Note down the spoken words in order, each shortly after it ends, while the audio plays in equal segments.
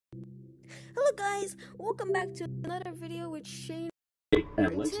Hello guys, welcome back to another video with Shane.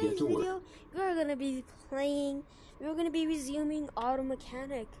 And let's get to work. We're gonna be resuming Auto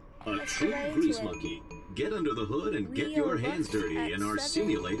Mechanic. A true grease monkey. Get under the hood and get your hands dirty in our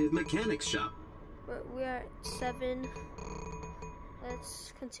simulated mechanics shop. We're at 7.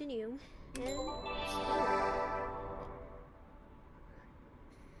 Let's continue. And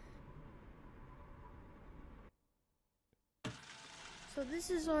so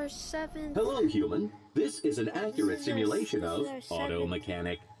this is our 7th. Hello, human. This is an accurate simulation of Auto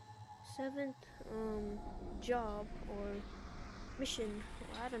Mechanic. 7th job or mission.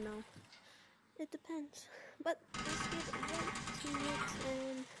 I don't know. It depends. But let's get right to it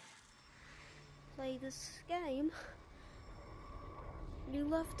and play this game. You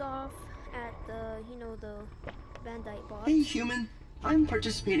left off at the, the Bandite boss. Hey, human. I'm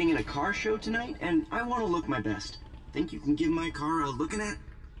participating in a car show tonight, and I want to look my best. Think you can give my car a looking at?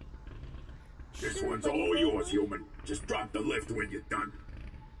 This one's all yours, human. Just drop the lift when you're done.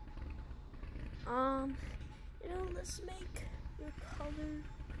 Let's make your color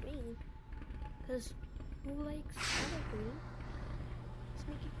green. Because who likes color green? Let's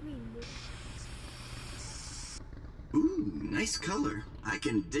make it green, dude. Ooh, nice color. I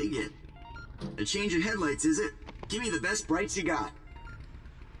can dig it. A change of headlights, is it? Give me the best brights you got.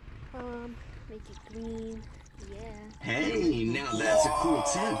 Make it green. Yeah. Hey, now that's a cool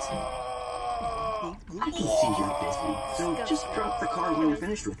tint. I can see you're busy, so just drop the car when you're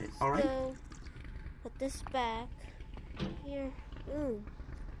finished with it, alright? So, put this back. Here. Ooh.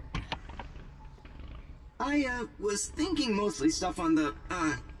 I, was thinking mostly stuff on the,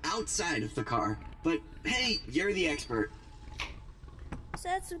 outside of the car. But, hey, you're the expert. So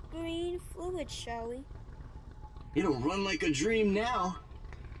that's a green fluid, shall we? It'll run like a dream now.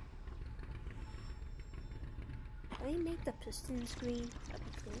 Can we make the pistons green? That'd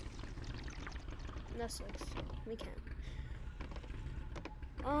be cool. No, sucks. We can.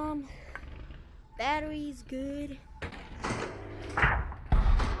 Battery's good.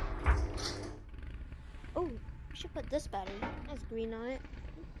 Oh, we should put this battery. That's green on it.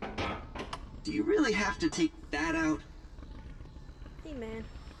 Do you really have to take that out? Hey man,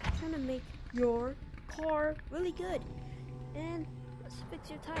 I'm trying to make your car really good. And let's fix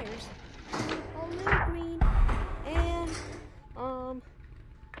your tires. A little green. And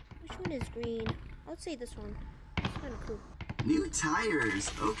which one is green? I would say this one. It's kind of cool. New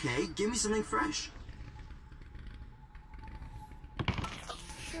tires. Okay, give me something fresh.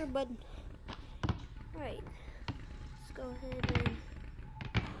 Sure, bud. Alright. Let's go ahead and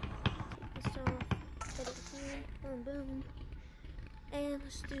take this off. Put it here. Boom, boom. And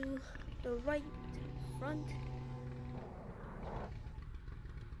let's do the right front.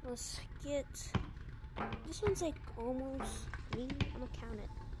 Let's get... This one's like almost green. I'm gonna count it.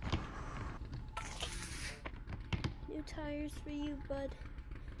 New tires for you, bud.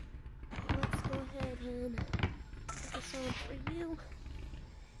 Let's go ahead and put this on for you.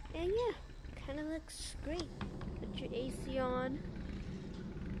 And yeah, kind of looks great. Put your AC on.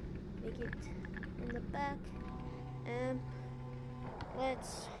 Make it in the back. And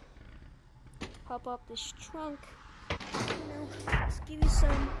let's pop up this trunk. Let's give you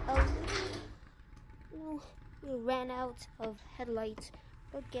some we ran out of headlights.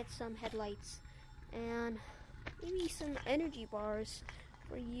 Go get some headlights and maybe some energy bars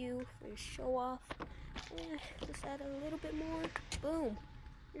for you for your show off. And just add a little bit more. Boom,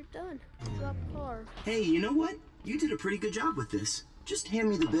 you're done. Drop car. Hey, you know what? You did a pretty good job with this. Just hand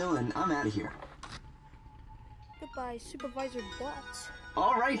me the bill and I'm out of here. Goodbye, Supervisor Bots.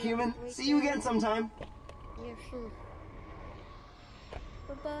 All right, human. See you again sometime. Yeah, sure.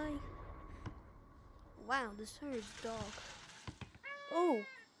 Bye-bye. Wow, this hurts dog. Oh!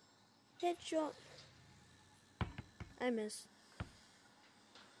 Headshot. I missed.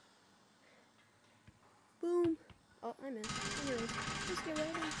 Boom. Oh, I missed. Anyways, let's get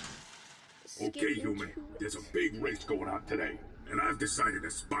ready. Okay, human. There's a big race going on today, and I've decided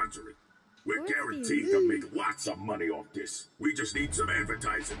to sponsor it. We're guaranteed to make lots of money off this. We just need some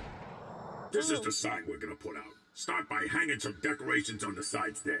advertising. This is the sign we're gonna put out. Start by hanging some decorations on the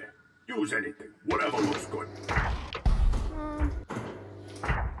sides there. Use anything, whatever looks good.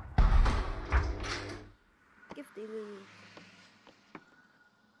 Gifty Lily.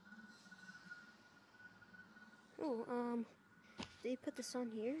 Oh, they put this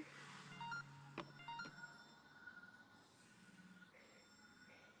on here.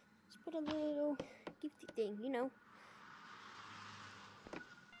 Let's put a little gifty thing, you know.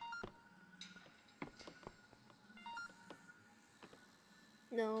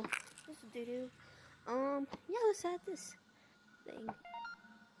 No, this is doo-doo. Yeah, let's add this thing.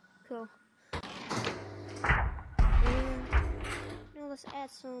 Cool. let's add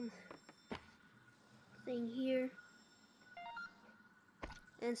some thing here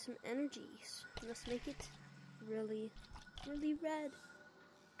and some energies. Let's make it really red.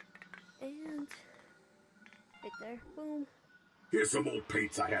 And right there, boom. Here's some old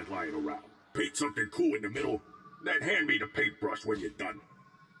paints I had lying around. Paint something cool in the middle, then hand me the paintbrush when you're done.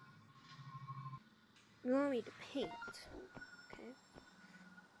 You want me to paint? Okay.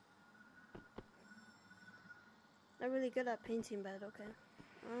 Not really good at painting, but okay.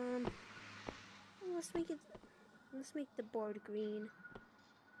 Let's make the board green.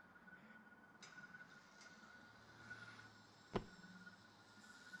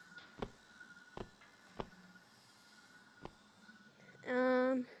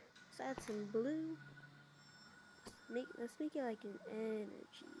 Let's add some blue. Let's make it like an energy.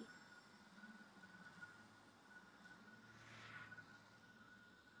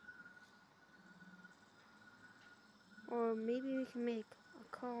 Or maybe we can make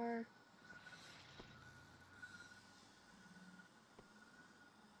a car.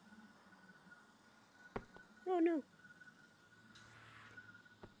 Oh no.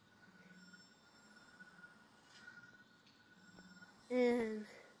 And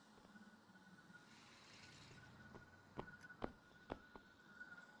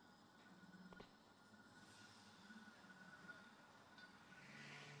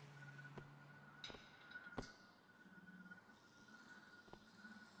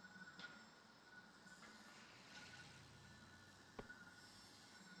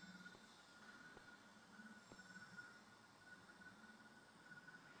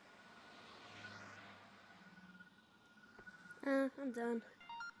I'm done.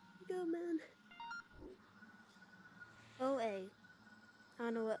 Go, man. OA. I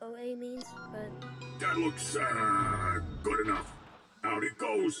don't know what OA means, but... That looks, good enough. Out it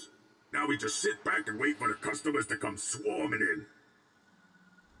goes. Now we just sit back and wait for the customers to come swarming in.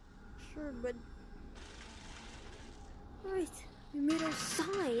 Sure, but... Alright, we made our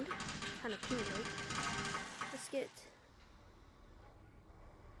sign. Kinda cool, right? Let's get...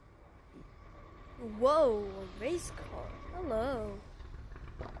 Whoa, a race car. Hello.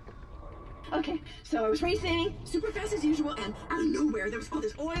 Okay, so I was racing super fast as usual, and out of nowhere there was all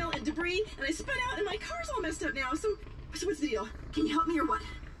this oil and debris, and I spun out, and my car's all messed up now. So what's the deal? Can you help me or what?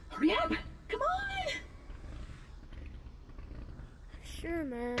 Hurry up! Come on! Sure,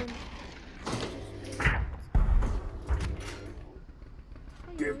 man.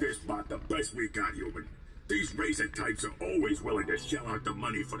 Give this bot the best we got, human. These racing types are always willing to shell out the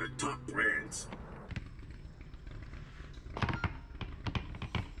money for the top brands.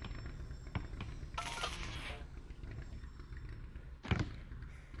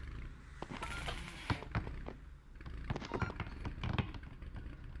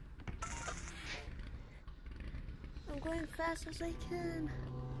 I'm going fast as I can.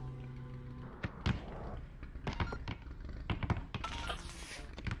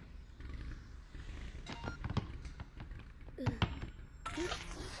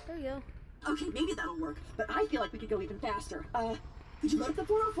 There we go. Okay, maybe that'll work, but I feel like we could go even faster. Could you load up the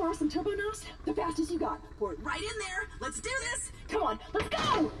 404 with some turbo nos? The fastest you got. Pour it right in there. Let's do this. Come on, let's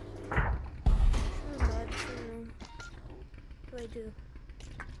go! Sure, bud. Sure. What do I do?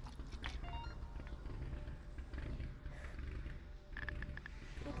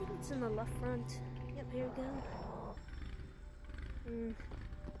 I think it's in the left front. Yep, here we go.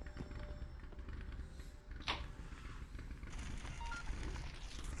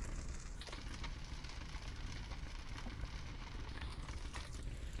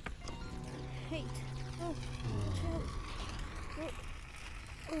 Hey. Oh. Chill.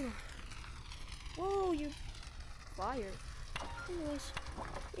 Oh. Whoa, you're fired. Anyways,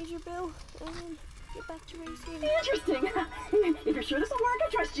 here's your bill. Get back to racing. Interesting. If you're sure this will work, I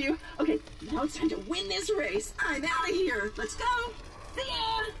trust you. Okay, now it's time to win this race. I'm out of here. Let's go. See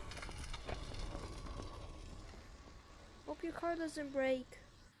ya. Hope your car doesn't break.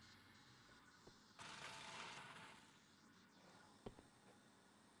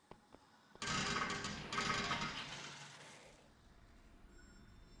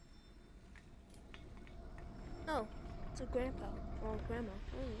 Oh, it's a grandpa or grandma.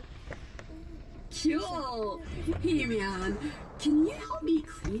 Oh. Cool. Hey, man. Can you help me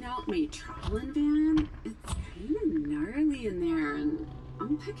clean out my traveling van? It's kind of gnarly in there, and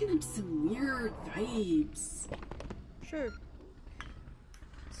I'm picking up some weird vibes. Sure.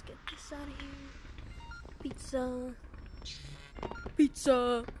 Let's get this out of here. Pizza.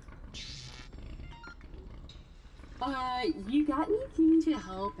 Pizza. You got anything to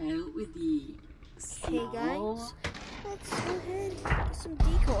help out with the Hey guys, let's go ahead and get some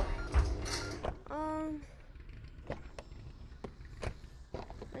decor.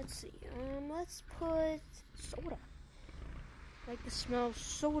 see. Let's put soda. Like the smell of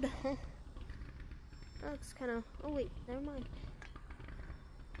soda. That looks kind of. Oh wait, never mind.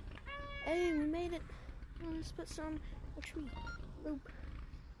 Hey, we made it. Let's put some a tree. Boop.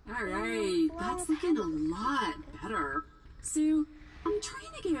 All right, that's looking a lot better. So, I'm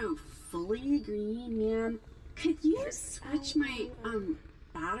trying to go fully green, man. Could you switch my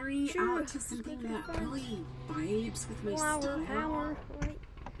battery out to something that really vibes with my style? Power, right?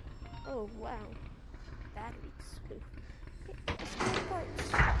 Oh wow, batteries. Okay, let's go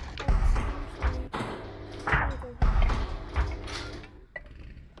parts.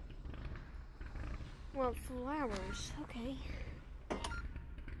 Well, flowers. Okay.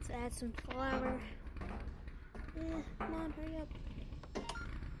 Let's add some flour. Come on, hurry up.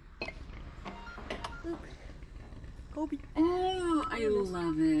 Luke. Kobe. Oh, I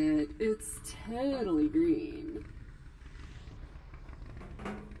love it. It's totally green.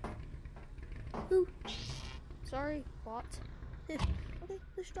 Ooh. Sorry, bot. Okay,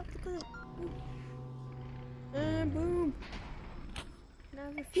 let's drop the coil. And boom.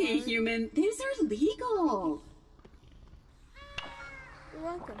 Hey, human, these are legal. You're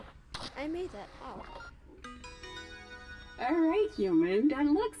welcome. I made that. How? All right, human, that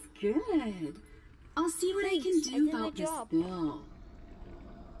looks good. I'll see what I can do about this bill.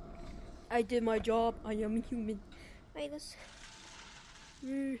 I did my job. I am a human. Wait, let's.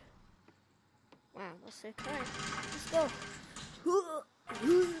 Wow, that's sick. Alright, let's go.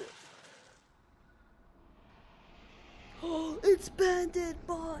 Oh, it's Bandit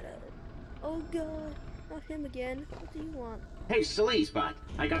Bot. Oh god, not him again. What do you want? Hey, Sleazebot,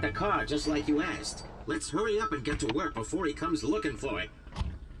 I got the car just like you asked. Let's hurry up and get to work before he comes looking for it.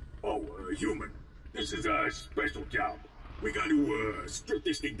 Oh, human, this is a special job. We got to strip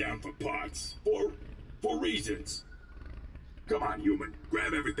this thing down for parts. For reasons. Come on, human,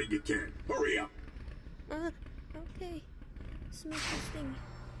 grab everything you can. Hurry up. Okay. Let's make this thing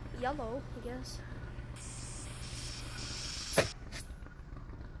yellow, I guess.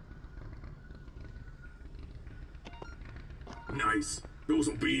 Nice. Those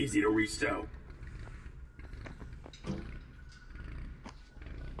will be easy to resell.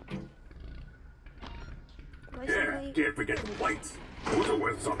 Yeah, can't forget the lights. Those are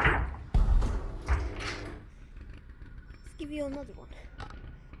worth something. Let's give you another one.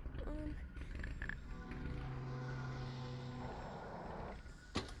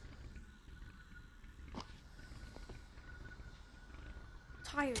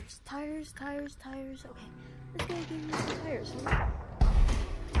 Tires. Okay, let's go give you some tires, huh?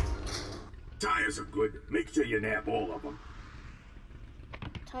 Tires are good. Make sure you nab all of them.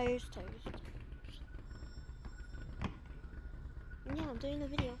 Tires. Yeah, I'm doing a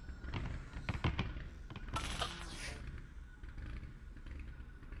video.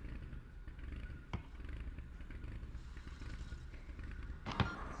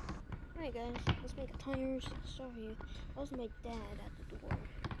 Alright guys, let's make tires. Sorry, that was my dad at the door.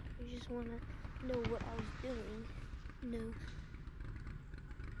 I just wanna know what I was doing. No.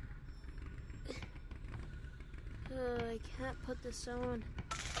 I can't put this on.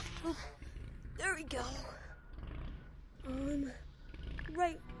 Oh, there we go.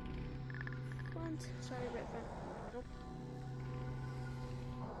 Right front. Sorry, right front. Nope.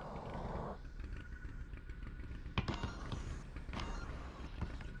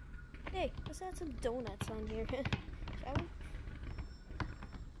 Hey, let's add some donuts on here, shall we?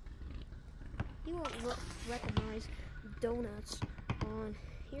 You won't recognize donuts on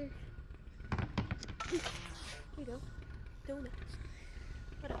here. Here you go. Donuts.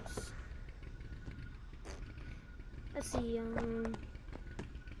 What else? Let's see, a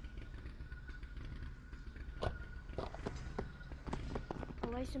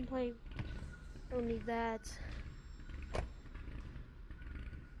license plate. Don't need that.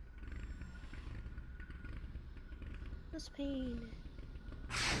 Let's paint.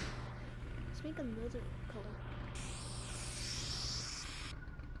 Let's make another color.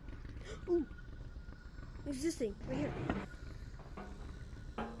 Ooh! What's this thing? Right here.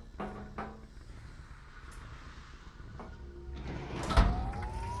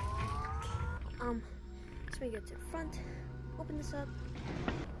 Let's make it to the front. Open this up.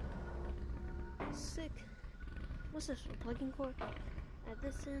 Sick. What's this for? Plugging cord? Add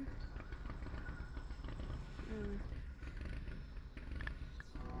this in.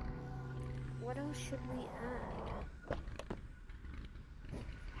 What else should we add?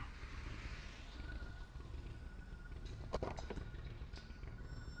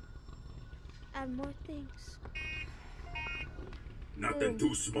 Add more things. Nothing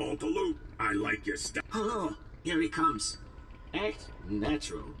too small to loot. I like your stuff. Hello, here he comes. Act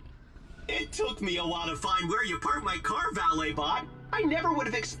natural. It took me a while to find where you parked my car, Valet Bot. I never would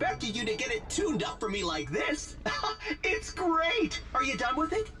have expected you to get it tuned up for me like this. It's great. Are you done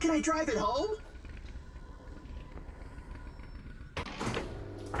with it? Can I drive it home?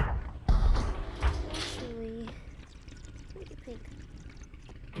 Actually, what do you think?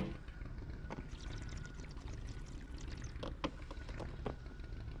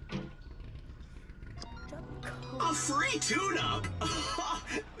 A free tune-up?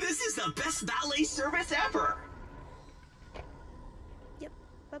 This is the best valet service ever. Yep.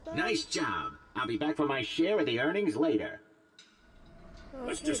 Bye-bye. Nice job. I'll be back for my share of the earnings later.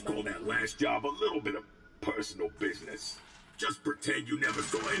 Let's just call that last job a little bit of personal business. Just pretend you never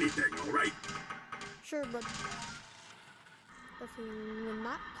saw anything, all right? Sure, but if we will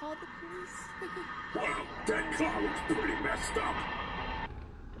not call the police. Wow, that car looks pretty messed up.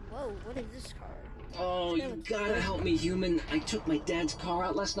 Whoa, what is this car? Oh, you gotta help me, human. I took my dad's car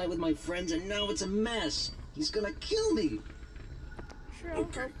out last night with my friends, and now it's a mess. He's gonna kill me. Sure, I'll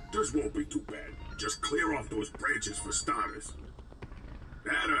Okay, help. this won't be too bad. Just clear off those branches for starters.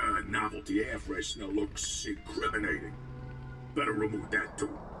 That novelty air freshener looks incriminating. Better remove that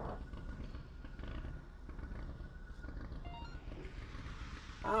too.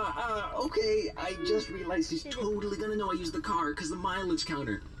 Okay. I just realized he's totally gonna know I used the car because the mileage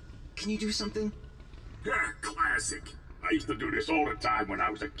counter. Can you do something? Yeah, classic. I used to do this all the time when I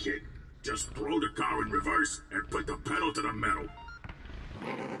was a kid. Just throw the car in reverse and put the pedal to the metal.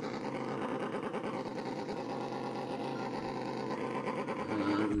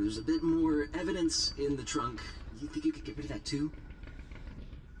 There's a bit more evidence in the trunk. You think you could get rid of that too?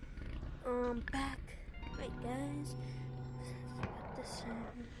 Back. Right, guys. Put this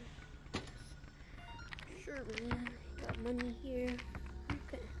in. Sure, man. Got money here.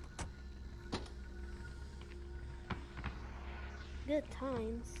 Okay. Good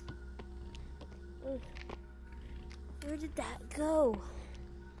times. Ugh. Where did that go?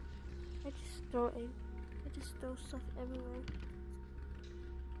 I just throw stuff everywhere.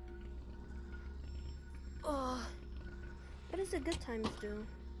 Oh, what does the good times do?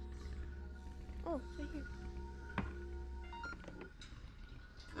 Oh, it's right here.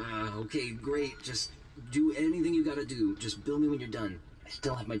 Okay, great. Just do anything you gotta do. Just bill me when you're done. I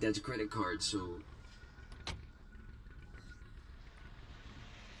still have my dad's credit card, so...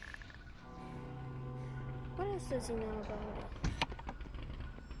 What else does he know about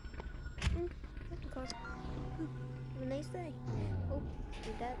it? That's the car. Have a nice day. Hope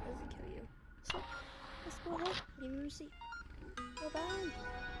your dad doesn't kill you. So, let's go ahead. Give me a receipt. Bye-bye.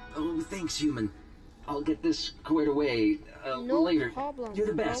 Oh, thanks, human. I'll get this squared away No later. problem, You're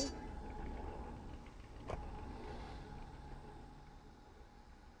the bro. best.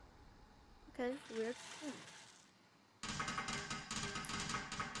 Okay, weird.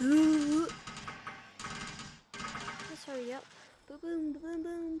 Ooh. Let's hurry up. Boom, boom, boom,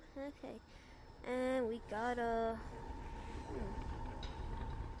 boom. Okay. And we got a...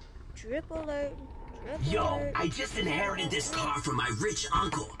 Drip alert. Drip Yo, alert. I just inherited this car from my rich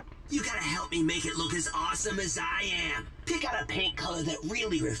uncle. You gotta help me make it look as awesome as I am. Pick out a paint color that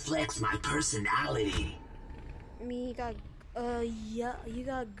really reflects my personality. I mean, you got, yeah, you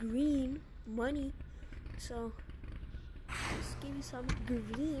got green money. So, just give you some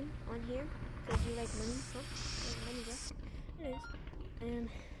green on here. Because you like money. Oh, money, yeah. It is. And...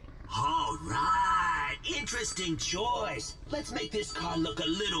 All right, interesting choice. Let's make this car look a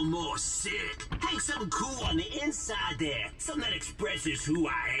little more sick. Hang something cool on the inside there. Something that expresses who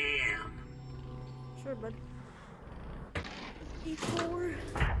I am. Sure, bud. D4.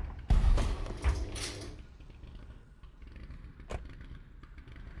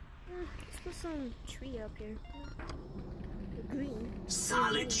 Let's put some tree up here. The green.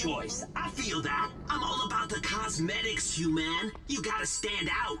 Solid choice. I feel that. I'm all about the cosmetics, human. You gotta stand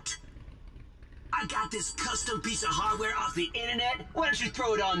out. I got this custom piece of hardware off the internet. Why don't you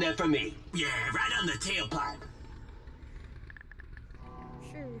throw it on there for me? Yeah, right on the tailpipe.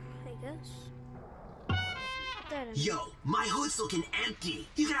 Sure, I guess. Put that in. Yo, my hood's looking empty.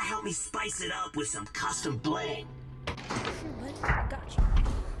 You gotta help me spice it up with some custom bling. Sure, bud. Gotcha.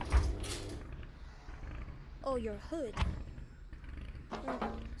 Oh, your hood.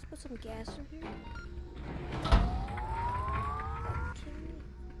 Let's put some gas in here. Okay.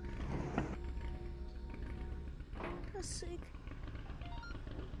 That's sick.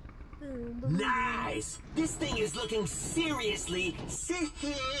 Boom, boom. Nice! This thing is looking seriously sick.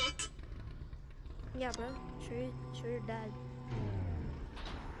 Yeah, bro. Sure your dad.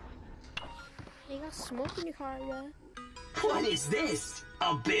 You got smoke in your car, bro. What is this?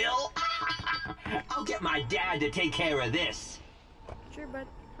 A bill? I'll get my dad to take care of this. Sure, bud.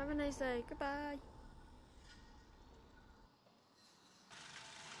 Have a nice day. Goodbye.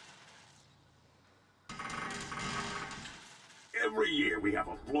 Every year we have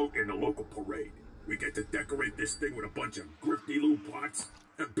a float in the local parade. We get to decorate this thing with a bunch of grifty-loo pots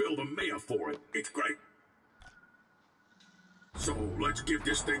and build a mayor for it. It's great. So let's give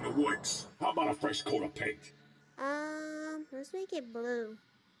this thing the works. How about a fresh coat of paint? Let's make it blue.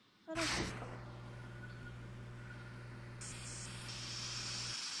 What else is color?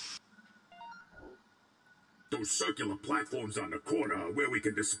 Those circular platforms on the corner are where we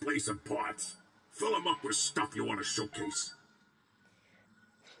can display some parts. Fill them up with stuff you want to showcase.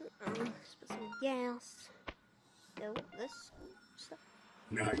 Let's put some gas. No, this stuff.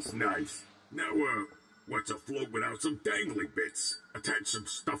 Nice, nice. Now, what's a float without some dangly bits? Attach some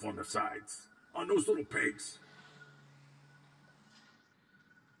stuff on the sides. On those little pegs.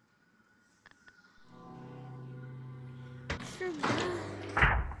 Sure,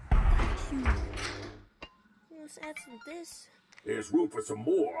 let's add some of this. There's room for some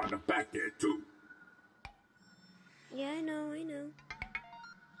more on the back there, too. Yeah, I know.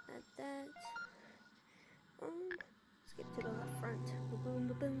 Add that. Let's get to the left front. Boom, boom,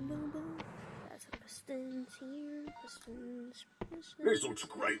 boom, boom, boom. Add some pistons here. Pistons. This looks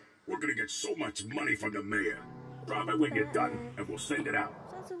great. We're gonna get so much money from the mayor. Drop it when you're done, and we'll send it out.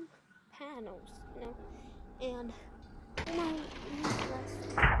 So some panels, you know, and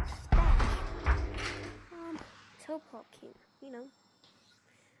stash. Teleparking, you know.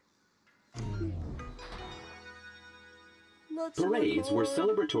 Parades were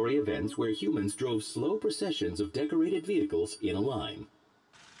celebratory events where humans drove slow processions of decorated vehicles in a line.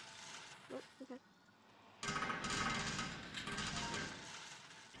 Oh, okay.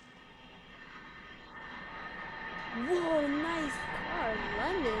 Whoa, nice car,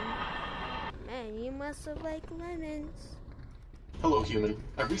 lemon. Man, you must have liked lemons. Hello, human.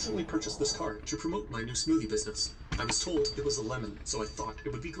 I recently purchased this car to promote my new smoothie business. I was told it was a lemon, so I thought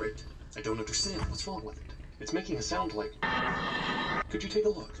it would be great. I don't understand what's wrong with it. It's making a sound like... Could you take a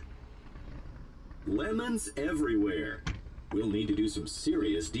look? Lemons everywhere. We'll need to do some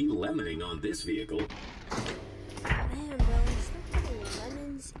serious de-lemoning on this vehicle. Man, bro, stop putting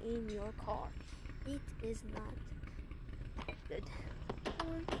lemons in your car. It is not good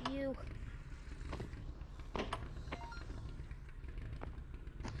for you.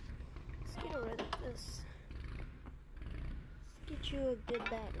 Let's get rid of this. Let's get you a good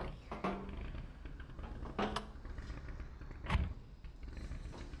battery.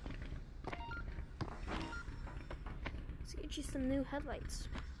 Let's get you some new headlights.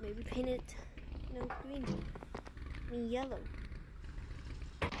 Maybe paint it, you know, green. I mean yellow.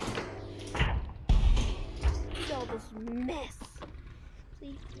 Look at all this mess.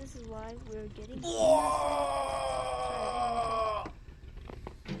 See, this is why we're getting my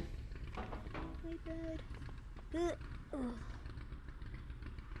bad.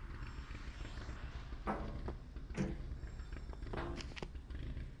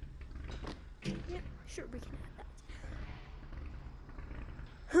 Yeah, sure we can have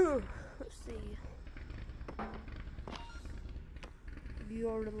that. Let's see.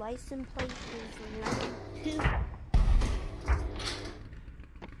 Your license plate is 92.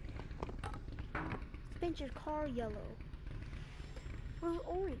 Paint your car yellow or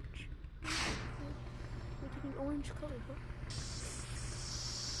orange. Make it an orange color, huh?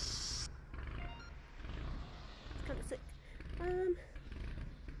 It's kind of sick.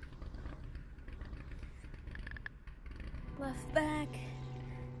 Left back.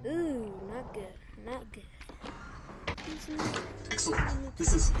 Ooh, not good. Not good. Excellent.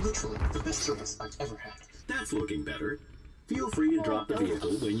 This is literally the best service I've ever had. That's looking better. Feel free to drop the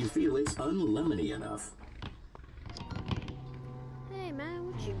vehicle when you feel it's unlemony enough. Hey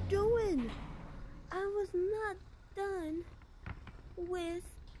man, what you doing? I was not done with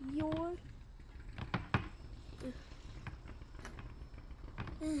your...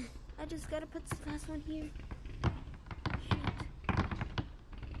 I just gotta put this last one here. Shoot.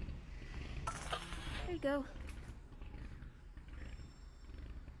 There you go.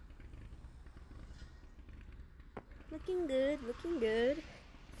 Looking good, looking good.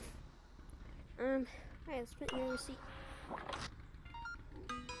 Alright, let's put your receipt.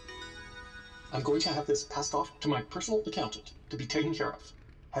 I'm going to have this passed off to my personal accountant to be taken care of.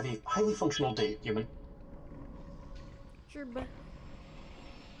 Have a highly functional day, human. Sure, bud.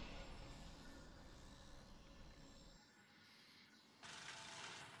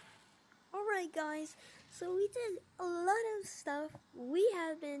 Alright guys, so we did a lot of stuff. We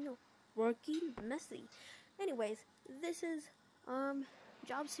have been working messy. Anyways, this is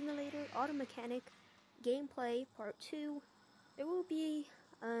Job Simulator Auto Mechanic Gameplay Part 2. There will be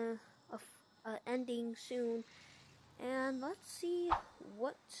ending soon. And let's see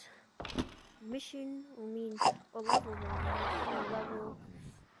what mission, or level we're on.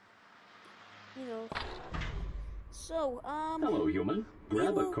 Level, So, Hello, human.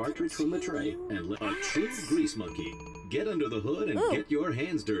 Grab a cartridge from the tray and let a true grease monkey. Get under the hood and get your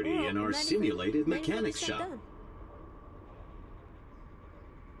hands dirty in our simulated mechanics shop. Done.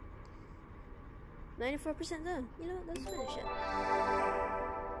 94% done. You know what? Let's finish it.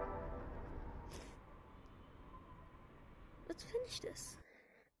 Let's finish this.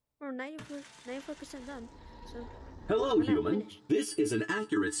 We're 94% done. So. Hello, human. This is an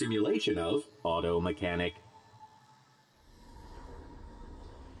accurate simulation of auto mechanic.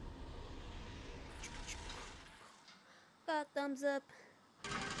 Got thumbs up.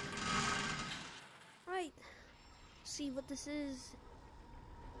 Right. See what this is.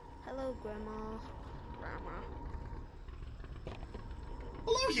 Hello, Grandma.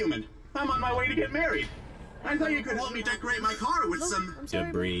 Hello, human. I'm on my way to get married. I thought you could help me decorate my car with some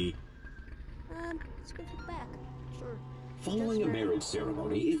debris. Let's go to the back. Sure. Following a marriage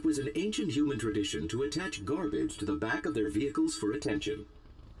ceremony, it was an ancient human tradition to attach garbage to the back of their vehicles for attention.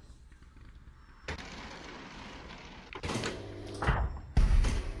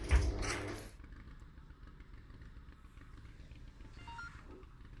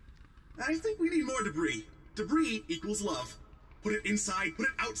 I think we need more debris. Debris equals love. Put it inside, put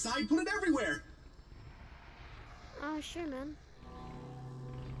it outside, put it everywhere. Oh, sure, man.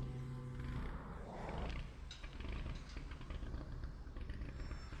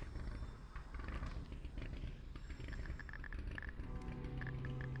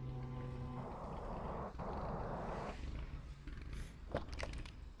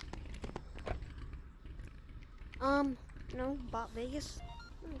 No, bought Vegas.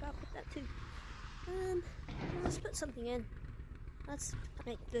 I gotta put that too. Let's put something in. Let's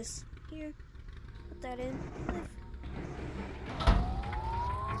make this here. Put that in.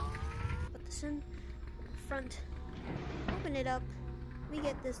 Put this in front. Open it up. We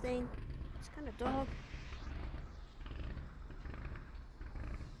get this thing. It's kind of dog.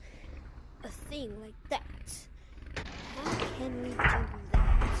 A thing like that. How can we do that?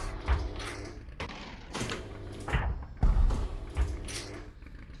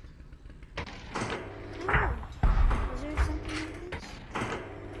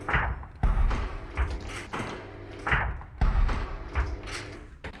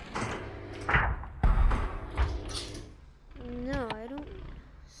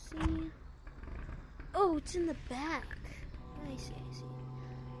 It's in the back. I see.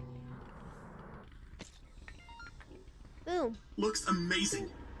 Boom. Looks amazing.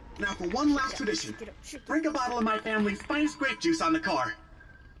 Now for one last tradition. Drink a bottle of my family's finest grape juice on the car.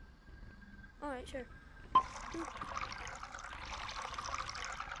 Alright, sure.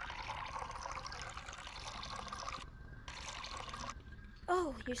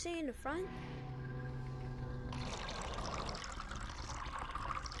 Oh, you're saying in the front?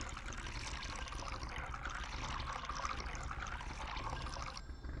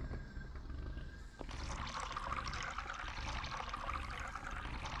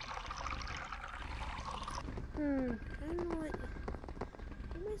 I don't know what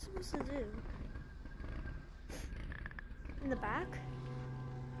am I supposed to do? In the back?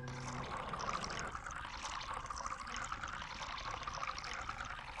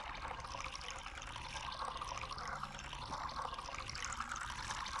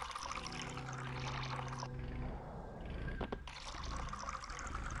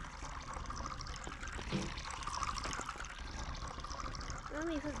 Let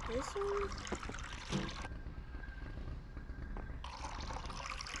me put this on?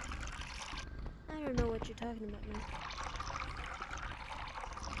 I don't know what you're talking about now.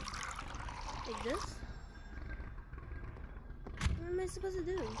 Like this? What am I supposed to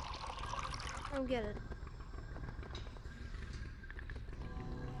do? I don't get it.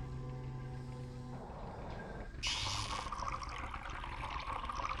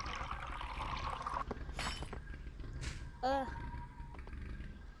 Do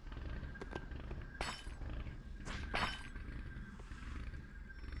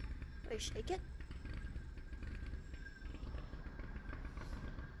I shake it?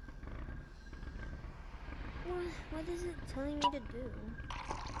 What is it telling me to do?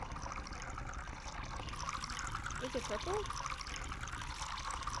 Make it purple?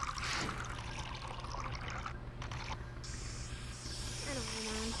 I don't know,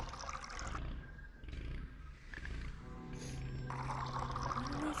 man.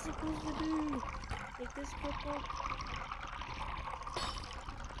 What am I supposed to do? Make this purple?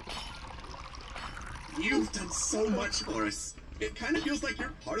 You've done so much for us. It kind of feels like you're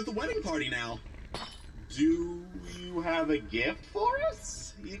part of the wedding party now. Do you have a gift for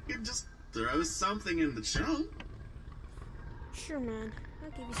us? You could just throw something in the trunk. Sure, man.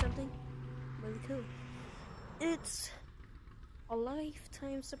 I'll give you something really cool. It's a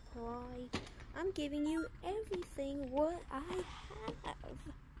lifetime supply. I'm giving you everything what I have.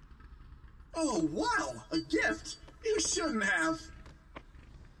 Oh, wow! A gift? You shouldn't have.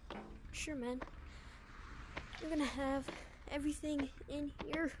 Sure, man. You're gonna have everything in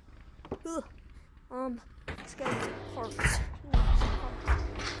here. Ugh. Let's grab some parts.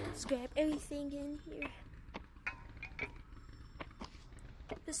 Let's grab everything in here.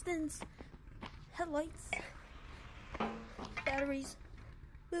 Pistons, headlights, batteries,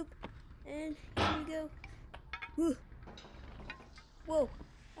 boop, and here we go. Woo. Whoa,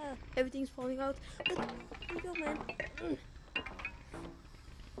 everything's falling out. But here we go, man.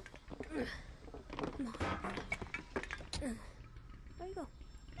 Come on. There you go.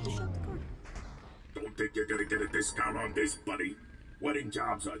 Just shut the car. Don't think you're gonna get a discount on this, buddy. Wedding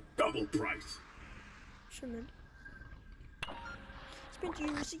jobs are double price. Sure, man. Sprint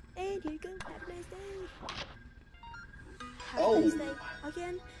your receipt, and here you go. Have a nice day. Have a nice day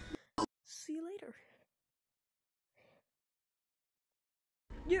again. See you later.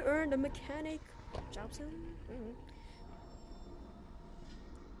 You earned a mechanic job soon.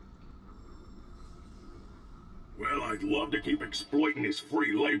 Well, I'd love to keep exploiting this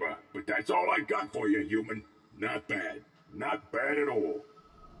free labor, but that's all I got for you, human. Not bad. Not bad at all.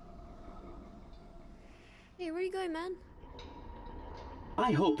 Hey, where you going, man?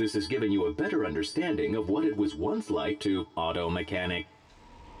 I hope this has given you a better understanding of what it was once like to auto mechanic.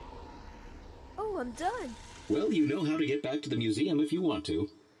 Oh, I'm done. Well, you know how to get back to the museum if you want to.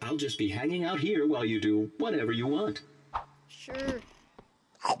 I'll just be hanging out here while you do whatever you want. Sure.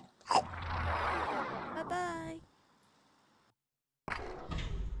 Bye-bye.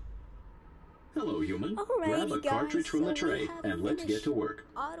 Hello, human. Alrighty, Grab a cartridge guys, from the so we tray have and let's get finished to work.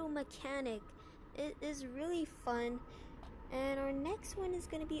 Auto Mechanic. It is really fun. And our next one is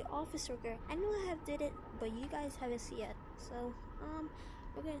gonna be Office Worker. I know I have did it, but you guys haven't seen it. So,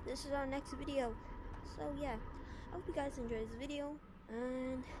 okay, this is our next video. So yeah, I hope you guys enjoyed this video.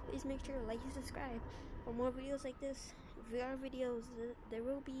 And please make sure to like and subscribe for more videos like this. VR videos, there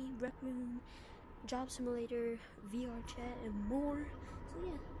will be Rec Room, Job Simulator, VR chat, and more. So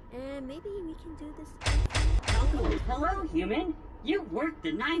yeah, and maybe we can do this. Hello, human. You worked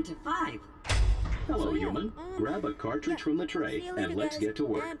the 9 to 5. Hello, So, yeah, human. Grab a cartridge from the tray see you later, and let's guys, get to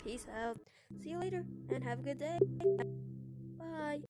work. And peace out. See you later, and have a good day. Bye.